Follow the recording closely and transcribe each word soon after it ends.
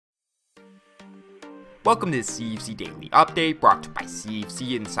Welcome to the CFC Daily Update brought to you by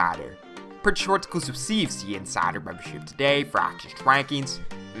CFC Insider. Purchase your exclusive CFC Insider membership today for access to rankings,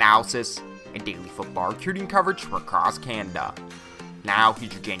 analysis, and daily football recruiting coverage from across Canada. Now,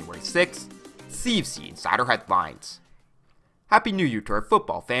 here's your January 6th CFC Insider headlines. Happy New Year to our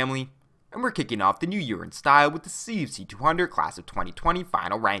football family, and we're kicking off the new year in style with the CFC200 Class of 2020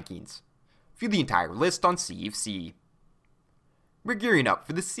 final rankings. View the entire list on CFC. We're gearing up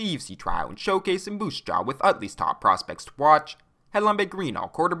for the CFC trial and showcase in Moose Jaw with Utley's top prospects to watch, headlined by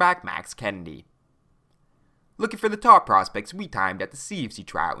Greenall quarterback Max Kennedy. Looking for the top prospects we timed at the CFC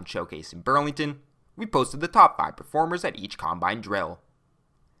trial and showcase in Burlington, we posted the top 5 performers at each combine drill.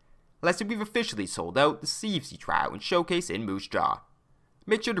 Lastly, we've officially sold out the CFC trial and showcase in Moose Jaw.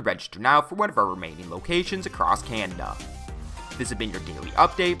 Make sure to register now for one of our remaining locations across Canada. This has been your daily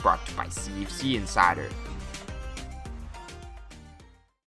update brought to you by CFC Insider.